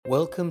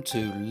Welcome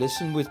to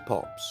Listen with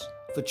Pops,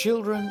 for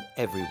children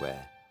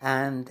everywhere,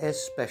 and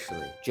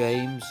especially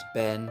James,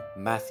 Ben,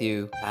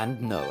 Matthew,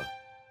 and Noah.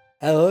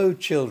 Hello,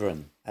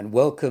 children, and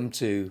welcome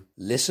to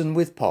Listen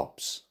with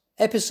Pops,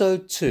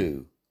 Episode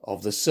 2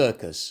 of The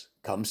Circus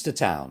Comes to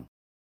Town.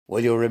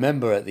 Well, you'll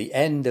remember at the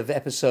end of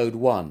Episode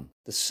 1,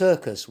 the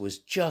circus was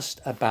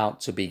just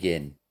about to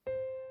begin.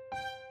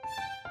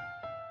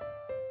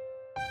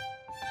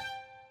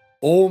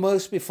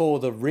 Almost before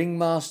the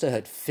ringmaster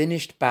had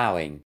finished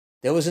bowing,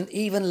 there was an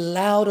even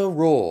louder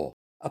roar.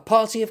 A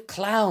party of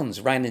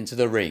clowns ran into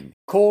the ring,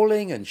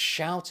 calling and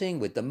shouting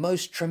with the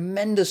most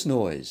tremendous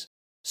noise.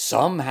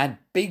 Some had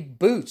big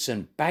boots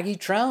and baggy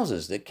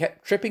trousers that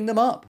kept tripping them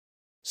up.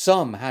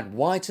 Some had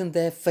whitened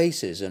their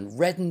faces and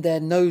reddened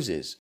their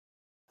noses.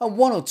 And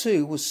one or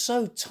two were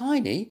so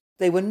tiny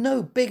they were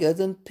no bigger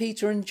than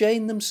Peter and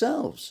Jane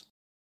themselves.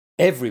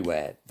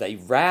 Everywhere they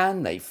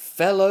ran, they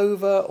fell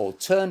over or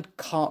turned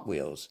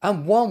cartwheels,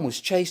 and one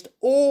was chased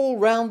all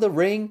round the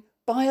ring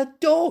by a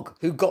dog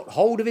who got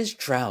hold of his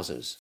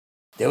trousers.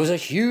 There was a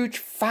huge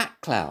fat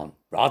clown,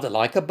 rather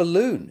like a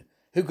balloon,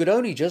 who could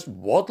only just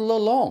waddle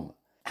along,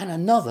 and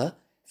another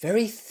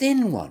very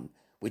thin one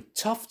with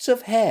tufts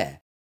of hair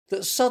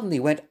that suddenly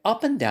went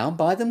up and down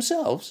by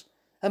themselves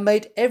and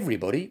made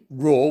everybody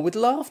roar with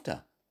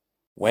laughter.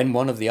 When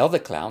one of the other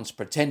clowns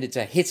pretended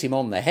to hit him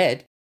on the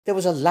head, there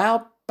was a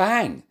loud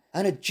bang,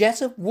 and a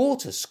jet of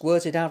water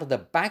squirted out of the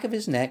back of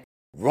his neck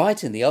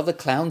right in the other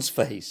clown's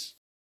face.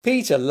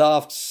 Peter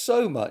laughed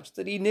so much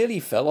that he nearly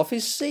fell off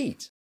his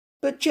seat.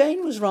 But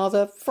Jane was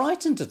rather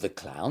frightened of the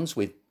clowns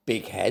with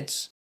big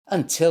heads,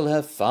 until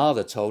her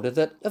father told her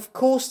that of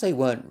course they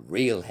weren't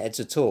real heads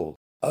at all,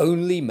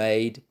 only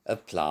made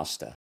of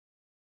plaster.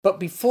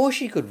 But before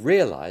she could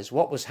realise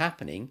what was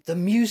happening, the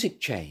music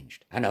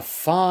changed, and a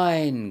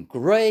fine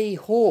grey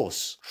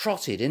horse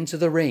trotted into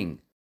the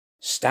ring.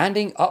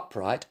 Standing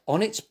upright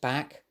on its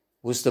back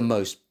was the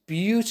most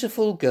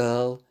beautiful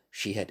girl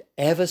she had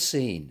ever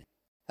seen.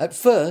 At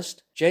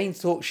first, Jane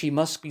thought she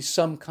must be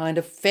some kind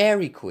of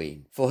fairy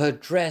queen, for her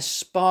dress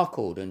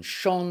sparkled and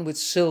shone with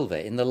silver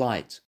in the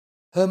light.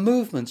 Her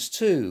movements,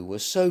 too, were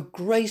so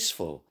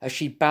graceful as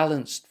she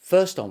balanced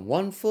first on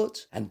one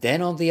foot and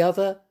then on the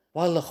other,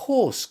 while the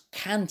horse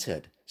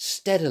cantered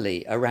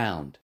steadily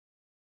around.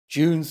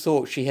 June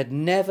thought she had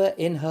never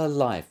in her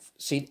life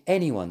seen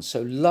anyone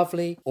so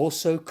lovely or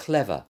so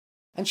clever,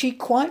 and she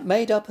quite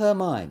made up her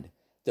mind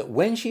that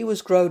when she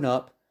was grown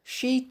up,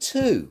 she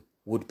too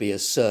would be a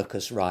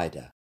circus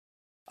rider.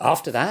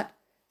 After that,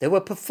 there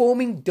were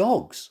performing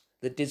dogs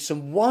that did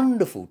some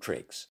wonderful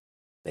tricks.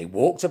 They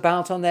walked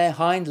about on their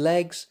hind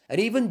legs and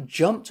even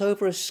jumped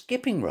over a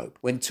skipping rope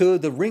when two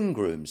of the ring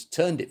grooms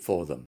turned it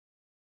for them.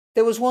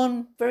 There was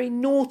one very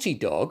naughty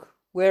dog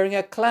wearing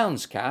a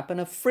clown's cap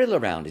and a frill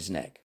around his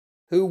neck,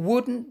 who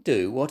wouldn't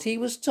do what he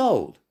was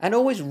told and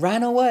always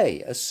ran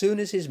away as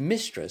soon as his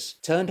mistress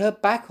turned her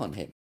back on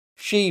him.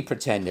 She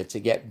pretended to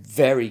get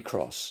very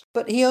cross,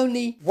 but he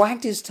only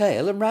wagged his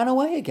tail and ran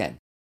away again.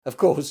 Of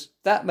course,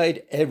 that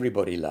made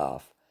everybody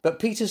laugh, but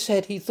Peter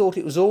said he thought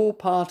it was all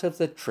part of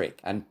the trick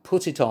and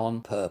put it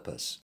on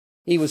purpose.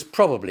 He was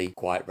probably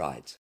quite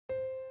right.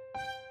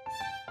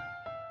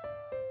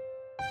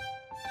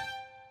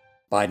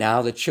 By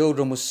now, the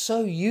children were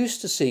so used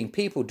to seeing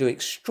people do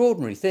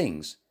extraordinary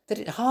things that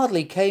it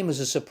hardly came as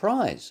a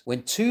surprise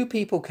when two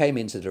people came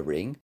into the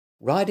ring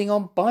riding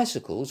on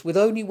bicycles with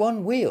only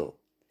one wheel.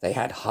 They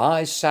had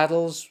high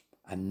saddles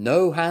and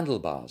no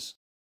handlebars.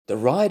 The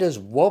riders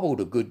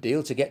wobbled a good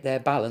deal to get their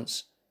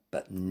balance,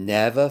 but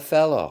never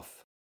fell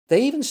off.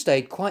 They even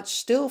stayed quite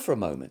still for a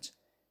moment,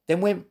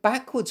 then went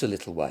backwards a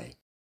little way.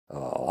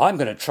 "Oh, I'm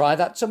going to try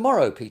that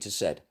tomorrow," Peter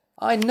said.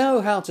 "I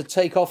know how to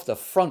take off the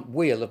front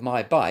wheel of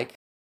my bike."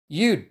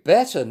 "You'd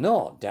better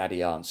not,"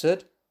 Daddy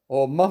answered,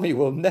 "or Mummy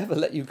will never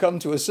let you come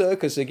to a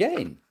circus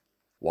again."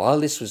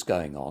 While this was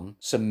going on,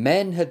 some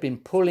men had been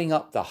pulling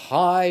up the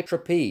high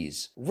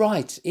trapeze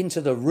right into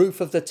the roof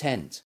of the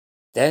tent.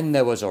 Then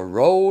there was a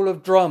roll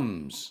of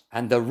drums,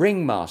 and the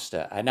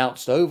ringmaster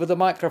announced over the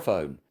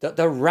microphone that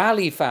the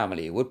Rally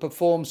family would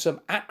perform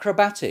some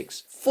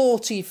acrobatics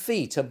 40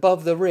 feet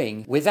above the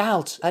ring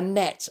without a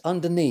net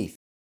underneath.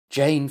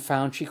 Jane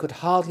found she could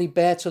hardly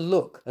bear to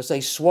look as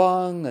they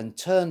swung and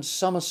turned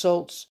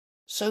somersaults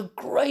so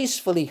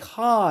gracefully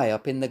high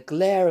up in the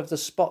glare of the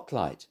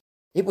spotlight.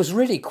 It was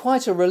really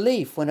quite a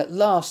relief when at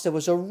last there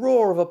was a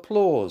roar of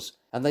applause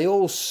and they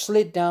all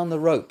slid down the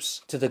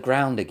ropes to the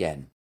ground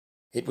again.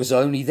 It was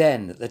only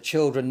then that the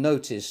children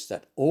noticed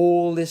that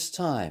all this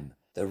time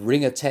the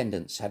ring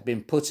attendants had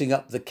been putting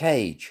up the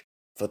cage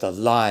for the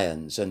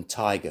lions and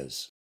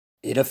tigers.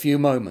 In a few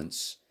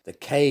moments, the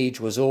cage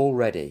was all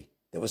ready.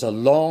 There was a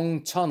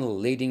long tunnel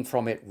leading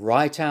from it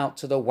right out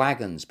to the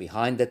wagons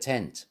behind the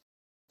tent.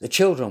 The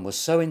children were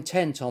so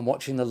intent on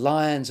watching the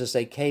lions as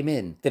they came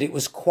in that it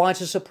was quite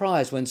a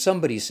surprise when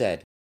somebody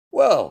said,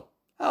 "Well,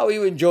 how are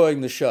you enjoying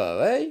the show,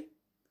 eh?"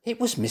 It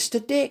was Mr.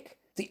 Dick,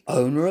 the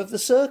owner of the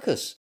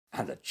circus,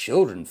 and the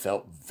children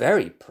felt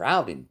very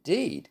proud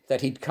indeed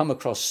that he'd come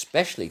across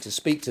specially to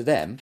speak to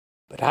them.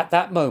 But at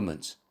that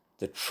moment,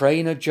 The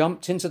trainer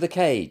jumped into the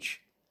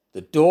cage. The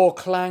door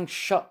clanged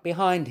shut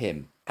behind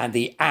him, and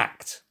the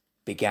act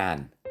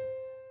began.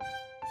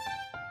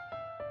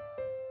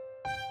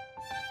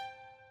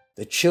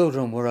 The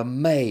children were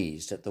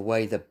amazed at the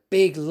way the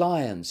big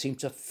lion seemed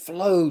to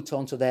float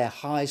onto their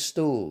high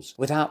stools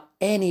without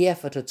any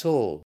effort at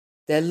all.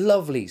 Their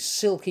lovely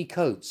silky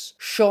coats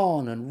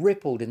shone and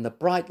rippled in the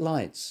bright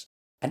lights,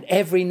 and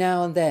every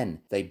now and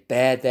then they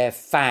bared their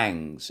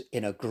fangs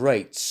in a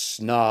great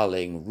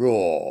snarling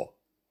roar.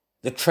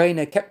 The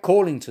trainer kept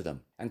calling to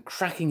them and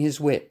cracking his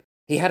whip.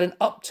 He had an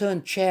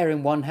upturned chair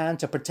in one hand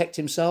to protect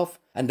himself,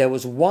 and there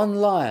was one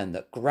lion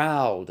that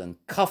growled and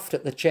cuffed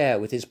at the chair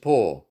with his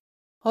paw.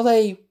 "Are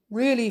they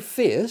really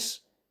fierce?"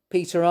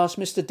 Peter asked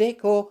Mr.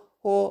 Dick, or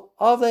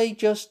are they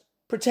just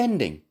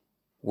pretending?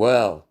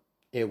 "Well,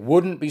 it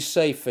wouldn't be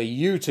safe for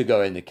you to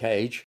go in the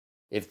cage,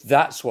 if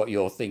that's what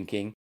you're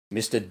thinking,"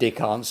 Mr.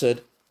 Dick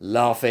answered,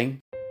 laughing.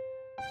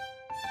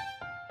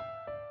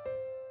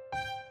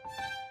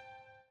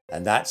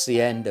 And that's the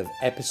end of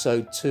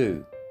episode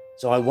 2.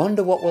 So I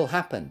wonder what will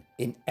happen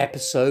in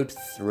episode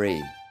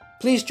 3.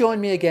 Please join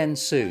me again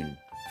soon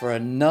for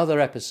another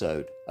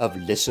episode of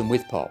Listen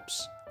with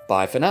Pops.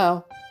 Bye for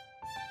now.